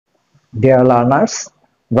Dear learners,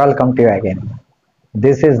 welcome to you again.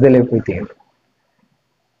 This is Dilip with you.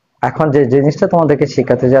 এখন যে জিনিসটা তোমাদেরকে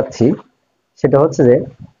শেখাতে যাচ্ছি সেটা হচ্ছে যে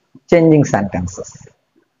চেঞ্জিং সেন্টেন্সেস।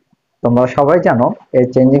 তোমরা সবাই জানো এই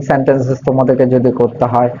চেঞ্জিং সেন্টেন্সেস তোমাদেরকে যদি করতে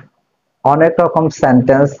হয় অনেক রকম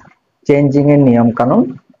সেন্টেন্স চেঞ্জিং এর নিয়ম কানুন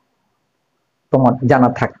তোমার জানা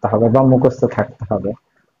থাকতে হবে বা মুখস্থ থাকতে হবে।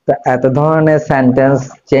 তো এত ধরনের সেন্টেন্স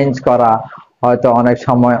চেঞ্জ করা হয়তো অনেক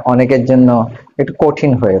সময় অনেকের জন্য একটু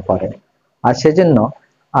কঠিন হয়ে পড়ে। আর সেজন্য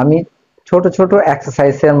আমি ছোট ছোট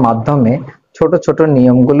এক্সারসাইজের মাধ্যমে ছোট ছোট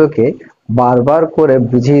নিয়মগুলোকে বারবার করে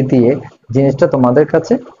বুঝিয়ে দিয়ে জিনিসটা তোমাদের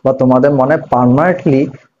কাছে বা তোমাদের মনে পার্মানেন্টলি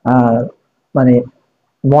মানে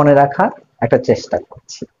মনে রাখার একটা চেষ্টা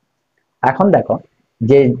করছি। এখন দেখো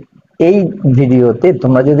যে এই ভিডিওতে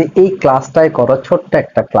তোমরা যদি এই ক্লাসটাই করো, ছোট্ট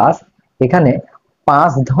একটা ক্লাস, এখানে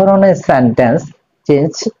 5 ধরনের সেন্টেন্স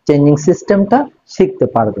চেঞ্জিং সিস্টেমটা শিখতে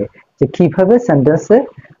পারবে যে কিভাবে সেন্টেন্সে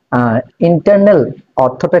ইন্টারনাল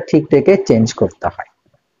অর্থটা ঠিক রেখে চেঞ্জ করতে হয়।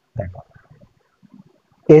 দেখো,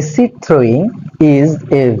 acid throwing is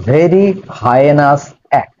a very heinous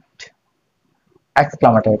act,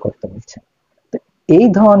 exclamatory করতে বলছে। এই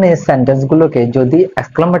ধরনের সেন্টেন্স গুলোকে যদি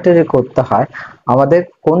এক্সক্লামেটরি করতে হয় আমাদের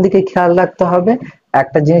কোন দিকে খেয়াল রাখতে হবে?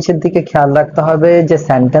 একটা জিনিসের দিকে খেয়াল রাখতে হবে যে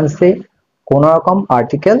সেন্টেন্সে কোন রকম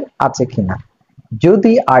আর্টিকেল আছে কিনা।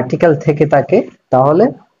 যদি আর্টিকেল থেকে থাকে তাহলে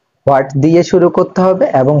হোয়াট দিয়ে শুরু করতে হবে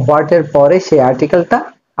এবং হোয়াট এর পরে সেই আর্টিকেলটা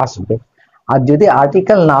আসবে। আর যদি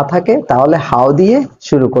আর্টিকেল না থাকে তাহলে হাউ দিয়ে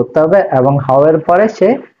শুরু করতে হবে এবং হাউ এর পরে সে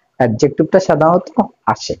অ্যাডজেক্টিভটা সাধারণত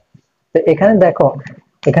আসে। তো এখানে দেখো,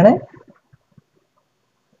 এখানে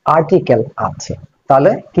আর্টিকেল আছে,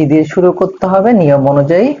 তাহলে কি দিয়ে শুরু করতে হবে? নিয়ম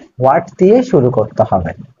অনুযায়ী হোয়াট দিয়ে শুরু করতে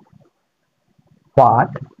হবে।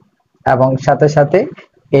 হোয়াট এবং সাথে সাথে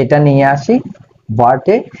এটা নিয়ে আসি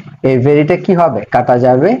হোয়াটে, এই ভেরিটা কি হবে? কাটা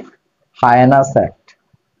যাবে হায়ানাস act,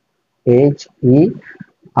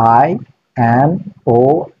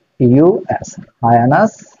 HEINOUS,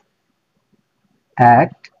 হায়ানাস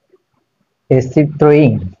act, acid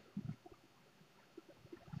throwing,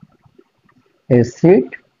 acid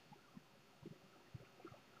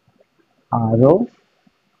ROWING,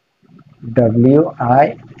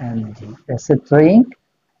 acid throwing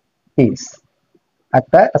is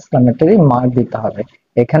একটা এক্সক্লামেটরি মার্ক দিতে হবে।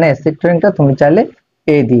 এখানে অ্যাসিড থ্রোয়িংটা তুমি চাইলে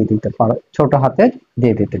এ দিয়ে দিতে পারো, ছোট হাতে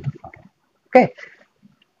দিয়ে দিতে পারো। ওকে,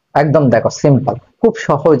 একদম দেখো সিম্পল, খুব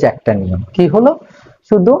সহজ একটা নিয়ম। কি হলো?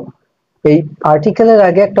 শুধু এই আর্টিকেলের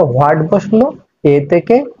আগে একটা ওয়ার্ড বসলো, এ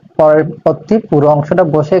থেকে পরবর্তী পুরো অংশটা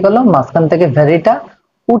বসে গেল, মাঝখান থেকে ভ্যারিটা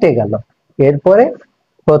উঠে গেল, এরপরে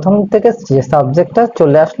প্রথম থেকে যে সাবজেক্টটা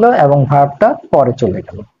চলে আসলো এবং ভার্বটা পরে চলে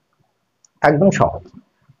গেল। একদম সহজ।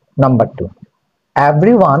 নাম্বার 2,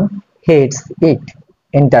 এভরিওয়ান হেটস ইট,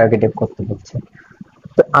 ইন্টারগেটিভ করতে বলছে।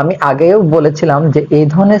 তো আমি আগেও বলেছিলাম যে এই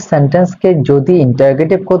ধরনের সেন্টেন্সকে যদি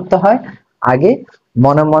ইন্টারগেটিভ করতে হয় আগে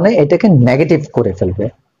মনে মনে এটাকে নেগেটিভ করে ফেলবে।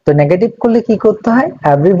 তো নেগেটিভ করলে কি করতে হয়?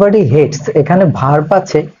 এভরিবডি হেটস, এখানে ভার্ব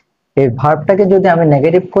আছে, এই ভার্বটাকে যদি আমি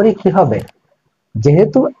নেগেটিভ করি কি হবে?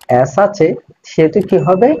 যেহেতু এস আছে সেহেতু কি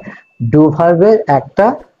হবে? ডু ভার্বের একটা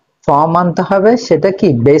ফর্ম আনতে হবে, সেটা কি?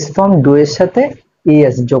 বেস ফর্ম ডু এর সাথে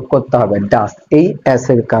ইএস যোগ করতে হবে, ডাস, এই এস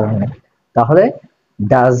এর কারণে। তাহলে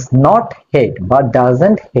ডাজ নট হেট বা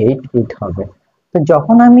ডাজন্ট হেট ইট হবে। তো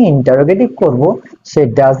যখন আমি ইন্টারোগেটিভ করব সেই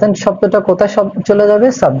ডাজন্ট শব্দটা কোথায় চলে যাবে?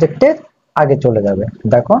 সাবজেক্টের আগে চলে যাবে।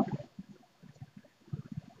 দেখো,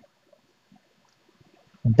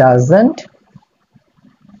 ডাজন্ট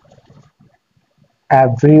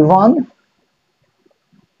এভরিওয়ান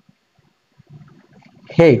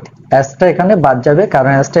হেট, এসটা এখানে বাদ যাবে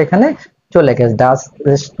কারণ এসটা এখানে চলে গেছে, ডাজ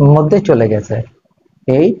মধ্যে চলে গেছে।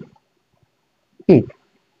 এই ইট,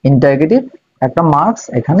 ইন্টারগেটিভ একটা মার্কস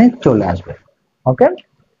এখানে চলে আসবে। ওকে,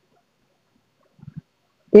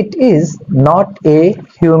 it is not a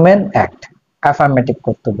human act, affirmative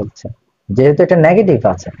করতে বলছে। যেহেতু এটা নেগেটিভ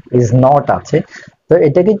আছে, ইজ নট আছে, তো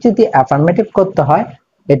এটাকে যদি অ্যাফার্মেটিভ করতে হয়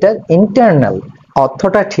এটা ইন্টারনাল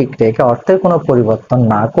অর্থটা ঠিক রেখে, অর্থের কোনো পরিবর্তন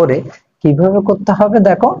না করে কিভাবে করতে হবে?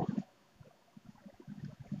 দেখো,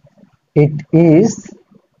 it is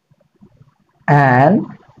an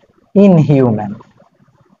inhuman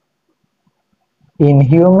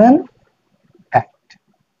act।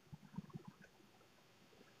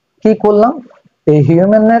 কি করলাম? এই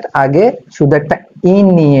হিউম্যানের আগে শুধু একটা ইন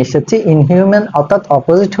নিয়ে এসেছি, ইনহিউম্যান অর্থাৎ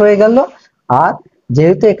অপোজিট হয়ে গেল। আর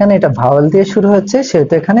যেহেতু এখানে এটা ভাওয়েল দিয়ে শুরু হচ্ছে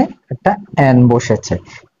সেহেতু এখানে একটা অ্যান বসেছে,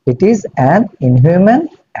 it is an inhuman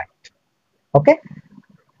act. ওকে,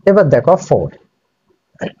 এবার দেখো 4,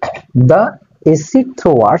 the acid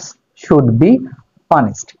throwers should be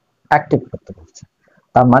punished, active করতে বলছে।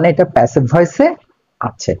 তার মানে এটা প্যাসিভ ভয়েসে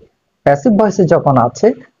আছে। প্যাসিভ ভয়েসে যখন আছে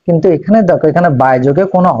কিন্তু এখানে দেখো, এখানে বাই যোগে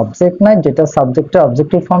কোনো অবজেক্ট নাই, যেটা সাবজেক্টের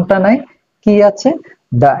অবজেক্টিভ ফর্মটা নাই। কি আছে?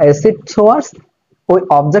 দ্য অ্যাসিড থ্রোয়ার্স, ওই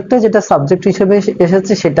অবজেক্টে যেটা সাবজেক্ট হিসেবে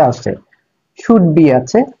এসেছে সেটা আসছে। শুড বি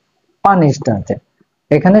আছে, পানিশড আছে।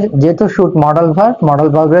 এখানে যেহেতু শুড মডেল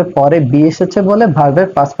ভার্বের পরে বি এসেছে বলে ভার্বের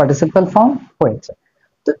পাস্ট পার্টিসিপাল ফর্ম হয়েছে।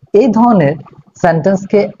 তো এই ধরনের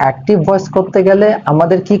সেন্টেন্সকে অ্যাক্টিভ ভয়েস করতে গেলে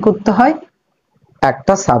আমাদের কি করতে হয়?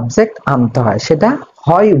 একটা সাবজেক্ট আনতে হয়, সেটা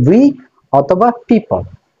হয় উই অথবা পিপল।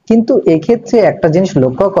 কিন্তু এক্ষেত্রে একটা জিনিস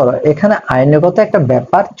লক্ষ্য করো, এখানে আইনগত একটা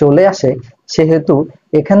ব্যাপার চলে আসে, সেহেতু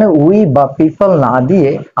এখানে উই বা পিপল না দিয়ে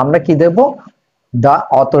আমরা কি দেব? দা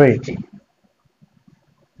অথরিটি,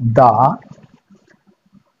 দা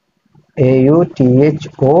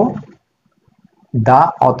AUTHO, দা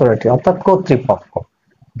অথরিটি অর্থাৎ কর্তৃপক্ষ।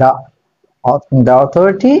 দা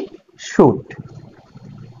অথরিটি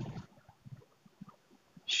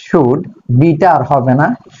শুড, বিটা আর হবে না,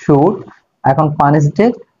 শুড। এখন পানিশড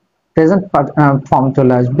এর প্রেজেন্ট ফর্ম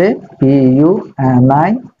চলে আসবে,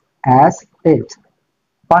 PUNISH,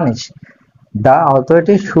 punish. The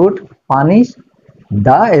authority should punish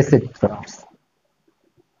the acid throwers.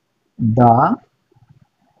 The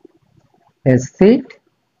acid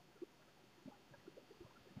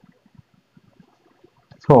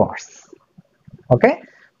throwers. ওকে,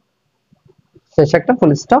 শেষে একটা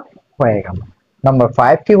ফুল স্টপ হয়ে গেল। নাম্বার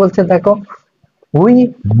 5 কি বলছে দেখো, we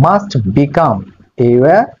must become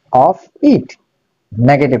aware of it,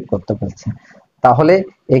 negative করতে বলছে। তাহলে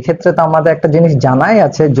এক্ষেত্রে তো আমাদের একটা জিনিস জানাই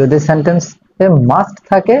আছে, যদি সেন্টেন্স এ মাস্ট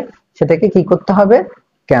থাকে সেটাকে কি করতে হবে?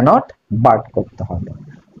 ক্যানট বাট করতে হবে।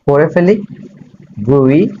 পড়ে ফেলি,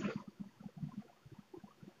 উই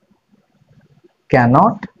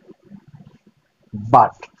ক্যানট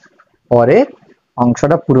বাট, পরের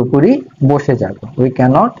অংশটা পুরোপুরি বসে যাবে। We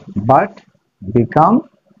cannot but become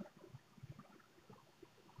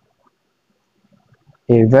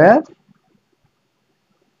aware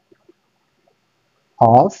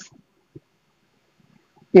of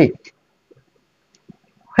it,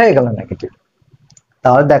 হয়ে গেল নেগেটিভ।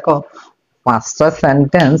 তাহলে দেখো, 5টা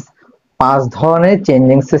সেন্টেন্স 5 ধরনের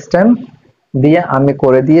চেঞ্জিং সিস্টেম দিয়ে আমি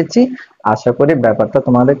করে দিয়েছি। আশা করি ব্যাপারটা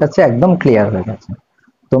তোমাদের কাছে একদম ক্লিয়ার হয়ে গেছে।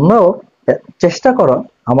 তোমরাও চেষ্টা করো।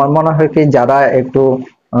 আমার মনে হয় কি, যারা একটু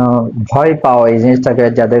ভয় পাও এই জিনিসটাকে,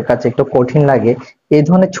 যাদের কাছে একটু কঠিন লাগে, এই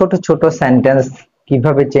ধরনের ছোট ছোট সেন্টেন্স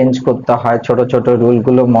কিভাবে চেঞ্জ করতে হয়, ছোট ছোট রুল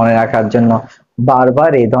গুলো মনে রাখার জন্য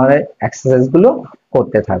বারবার এই ধরনের এক্সারসাইজ গুলো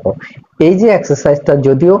করতে থাকো। এই যে এক্সারসাইজটা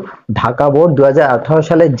যদিও ঢাকা বোর্ড 2018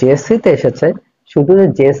 সালে জেএসসি তে এসেছে, শুধু যে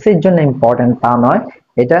জেএসসির জন্য ইম্পর্টেন্ট তা নয়,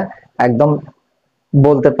 এটা একদম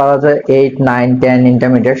বলতে পারা যায় 8, 9, 10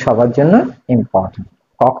 ইন্টারমিডিয়েট সবার জন্য ইম্পর্টেন্ট।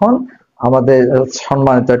 কখন আমাদের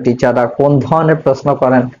সম্মানিত টিচাররা কোন ধরনের প্রশ্ন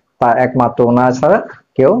করেন তা একমাত্র ওনারা ছাড়া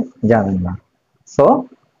কেউ জানেন না। সো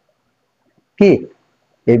কি,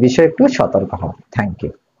 এই বিষয়ে একটু সতর্ক হও। Thank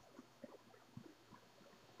you.